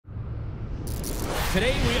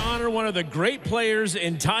Today we honor one of the great players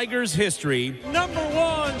in Tigers history. Number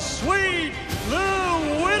 1, Sweet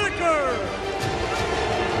Lou Whitaker.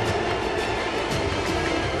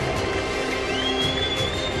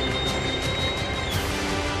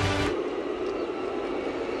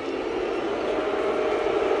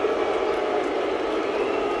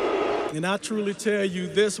 And I truly tell you,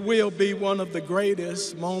 this will be one of the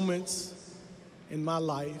greatest moments in my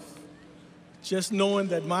life. Just knowing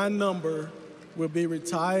that my number will be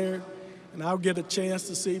retired and I'll get a chance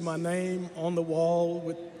to see my name on the wall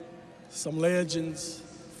with some legends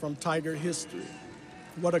from Tiger history.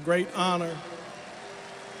 What a great honor.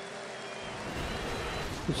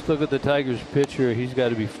 Just look at the Tigers pitcher. He's got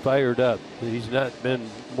to be fired up. He's not been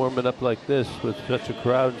warming up like this with such a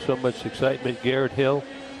crowd and so much excitement. Garrett Hill,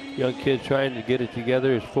 young kid trying to get it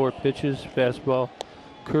together. His 4 pitches, fastball,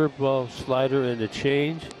 curveball, slider, and a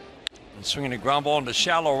change. And swinging a ground ball into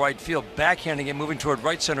shallow right field, backhanding it, moving toward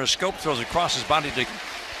right center. Scope throws across his body to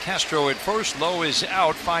Castro at first. Low is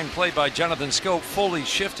out. Fine play by Jonathan Scope. Fully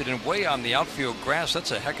shifted and way on the outfield grass.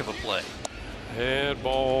 That's a heck of a play. And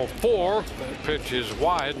ball 4. That pitch is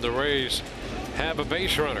wide. The Rays have a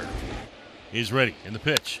base runner. He's ready in the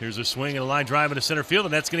pitch. Here's a swing and a line drive into center field,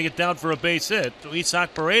 and that's going to get down for a base hit. So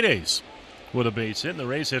Isaac Paredes with a base hit, and the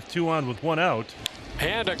Rays have 2 on with 1 out.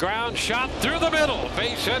 And a ground shot through the middle.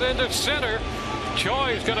 Base hit into center.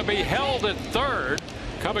 Choi is going to be held at third.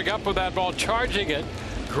 Coming up with that ball, charging it.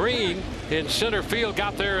 Green in center field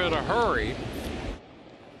got there in a hurry.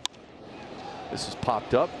 This is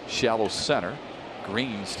popped up, shallow center.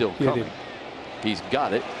 Green still coming. He's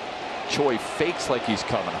got it. Choi fakes like he's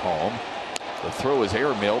coming home. The throw is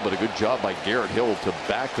airmail, but a good job by Garrett Hill to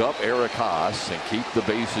back up Eric Haas and keep the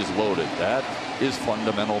bases loaded. That is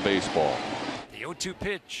fundamental baseball. The 0-2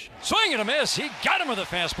 pitch. Swing and a miss. He got him with a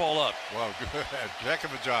fastball up. Well, good. Heck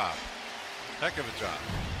of a job. Heck of a job.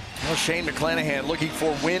 Well, Shane McClanahan looking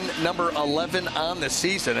for win number 11 on the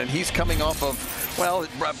season, and he's coming off of, well,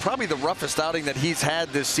 probably the roughest outing that he's had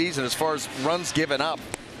this season as far as runs given up.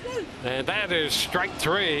 And that is strike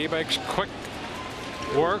 3. He makes quick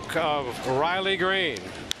work of Riley Green.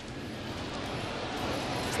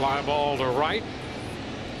 Fly ball to right.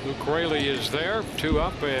 Luke Raley is there. 2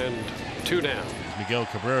 up and 2 down. Miguel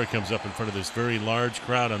Cabrera comes up in front of this very large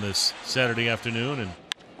crowd on this Saturday afternoon, and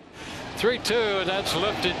 3-2, and that's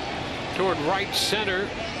lifted toward right center.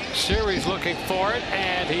 Series looking for it,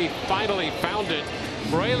 and he finally found it.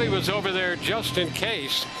 Raley was over there just in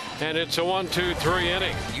case, and it's a 1-2-3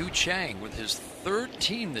 inning. Yu Chang with his 3rd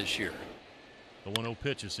team this year. the 1-0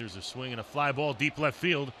 pitches. Here's a swing and a fly ball deep left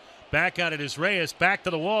field. Back on it is Reyes. Back to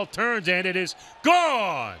the wall, turns, and it is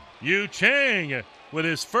gone. Yu Chang with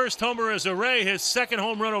his first homer as a Ray, his 2nd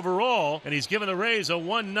home run overall, and he's given the Rays a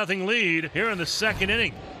 1-0 lead here in the 2nd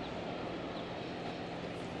inning.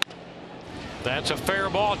 That's a fair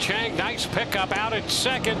ball. Chang, nice pickup out at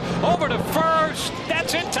 2nd. Over to 1st.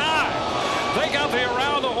 That's in time. They got the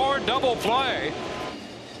around the horn double play.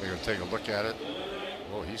 They're going to take a look at it.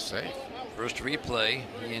 Oh, he's safe. First replay,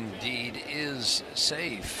 he indeed is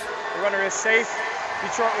safe. The runner is safe.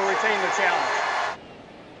 Detroit will retain the challenge.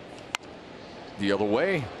 The other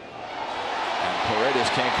way. And Paredes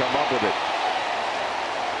can't come up with it.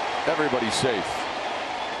 Everybody's safe.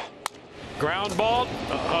 Ground ball,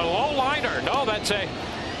 a low liner. No, that's a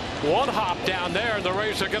 1-hop down there, and the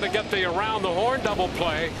Rays are going to get the around the horn double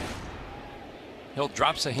play. Hill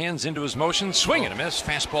drops the hands into his motion, swing and a miss,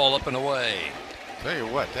 fastball up and away. Tell you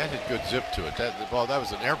what, that had good zip to it. That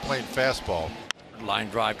was an airplane fastball. Line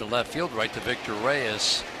drive to left field, right to Victor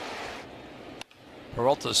Reyes.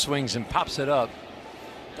 Peralta swings and pops it up.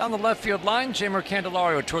 Down the left field line, Jeimer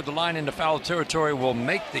Candelario toward the line into foul territory will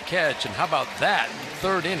make the catch. And how about that?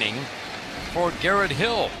 3rd inning for Garrett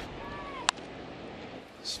Hill.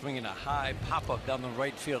 Swinging a high pop-up down the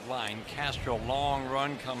right field line. Castro, long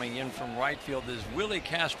run coming in from right field is Willie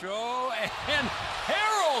Castro, and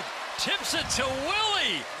Harold tips it to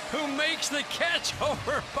Willie, who makes the catch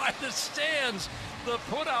over by the stands. The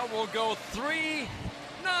putout will go 3-9.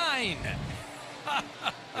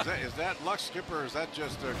 Is that luck, Skipper, or is that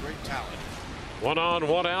just a great talent? 1 on,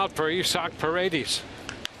 1 out for Isaac Paredes.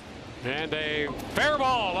 And a fair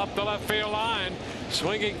ball up the left field line,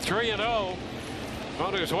 swinging 3-0.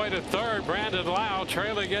 On his way to 3rd, Brandon Lau.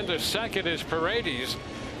 Trailing into 2nd is Paredes.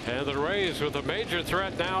 And the Rays with a major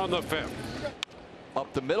threat now in the 5th.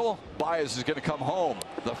 Up the middle, Baez is going to come home.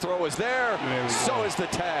 The throw is there, so is the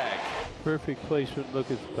tag. Perfect placement. Look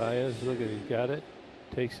at Baez. Look at, he's got it.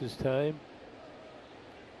 Takes his time.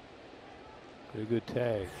 A good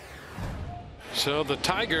tag. So the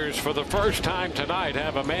Tigers, for the first time tonight,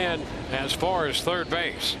 have a man as far as 3rd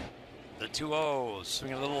base. The 2-0,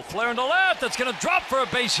 swinging a little flare into left. That's going to drop for a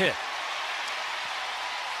base hit.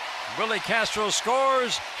 Willie Castro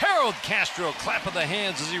scores. Harold Castro clapping the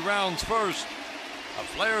hands as he rounds first. A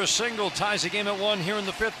flare single ties the game at 1 here in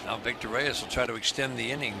the 5th. Now Victor Reyes will try to extend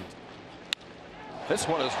the inning. This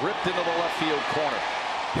one is ripped into the left field corner.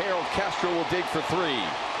 Harold Castro will dig for 3.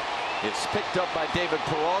 It's picked up by David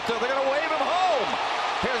Peralta. They're going to wave him home.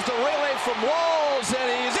 Here's the relay from Walls,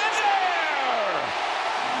 and he's in there!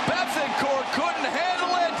 Bethencourt couldn't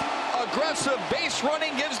handle it. Aggressive base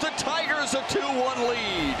running gives the Tigers a 2-1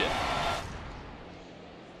 lead.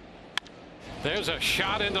 There's a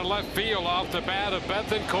shot into left field off the bat of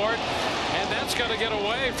Bethencourt, and that's going to get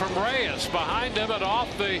away from Reyes. Behind him and off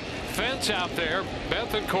the fence out there.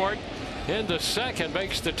 Bethencourt into second,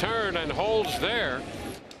 makes the turn and holds there.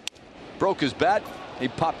 Broke his bat. He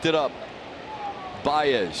popped it up.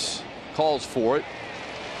 Baez calls for it.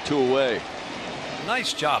 2 away.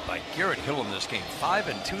 Nice job by Garrett Hill in this game. 5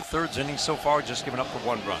 2/3 innings so far, just giving up for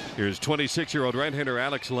 1 run. Here's 26-year-old right-hander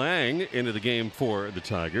Alex Lang into the game for the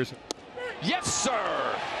Tigers. Yes,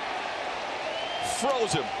 sir.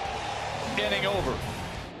 Froze him. Inning over.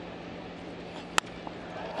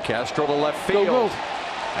 Castro to left field. Go.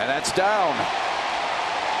 And that's down.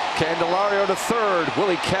 Candelario to third.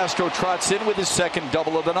 Willie Castro trots in with his second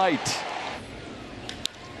double of the night.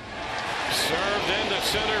 Served into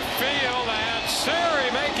center field, and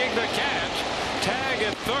Siri making the catch. Tag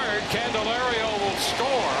at third. Candelario will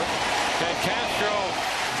score, and Castro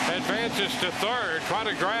advances to third. Trying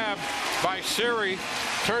to grab by Siri.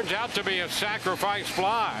 Turns out to be a sacrifice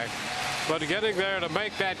fly, but getting there to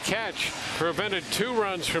make that catch prevented 2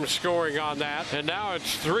 runs from scoring on that, and now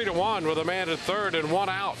it's 3-1 with a man at third and 1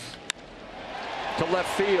 out. To left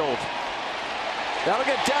field. That'll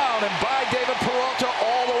get down and by David Peralta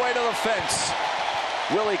all the way to the fence.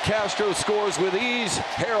 Willie Castro scores with ease.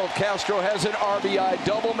 Harold Castro has an RBI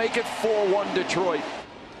double, make it 4-1 Detroit.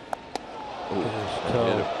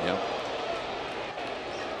 Yep.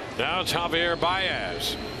 Now it's Javier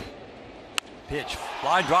Baez. Pitch,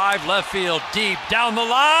 line drive, left field, deep down the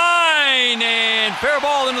line, and fair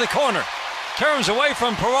ball into the corner. Turns away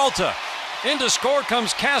from Peralta. Into score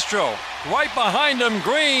comes Castro. Right behind him,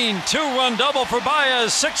 Green. 2-run double for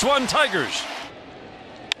Baez. 6-1 Tigers.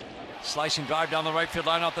 Slicing drive down the right field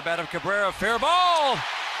line off the bat of Cabrera. Fair ball.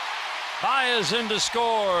 Baez in to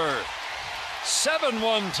score.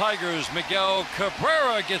 7-1 Tigers. Miguel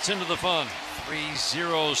Cabrera gets into the fun.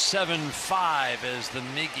 3-0-7-5 as the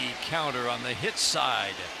Miggy counter on the hit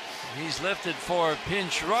side. He's lifted for a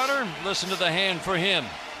pinch runner. Listen to the hand for him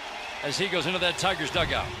as he goes into that Tigers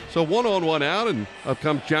dugout. So 1 on, 1 out, and up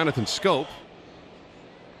comes Jonathan Scope.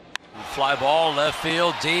 Fly ball, left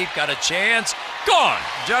field, deep, got a chance. Gone!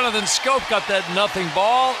 Jonathan Scope got that nothing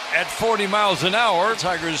ball at 40 miles an hour.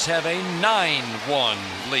 Tigers have a 9-1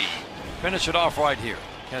 lead. Finish it off right here.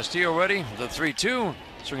 Castillo ready, the 3-2.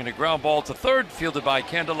 Swinging a ground ball to third, fielded by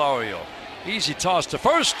Candelario. Easy toss to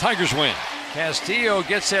first, Tigers win. Castillo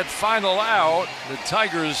gets that final out. The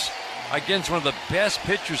Tigers, against one of the best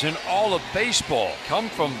pitchers in all of baseball, come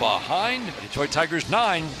from behind. Detroit Tigers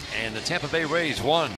 9 and the Tampa Bay Rays 1.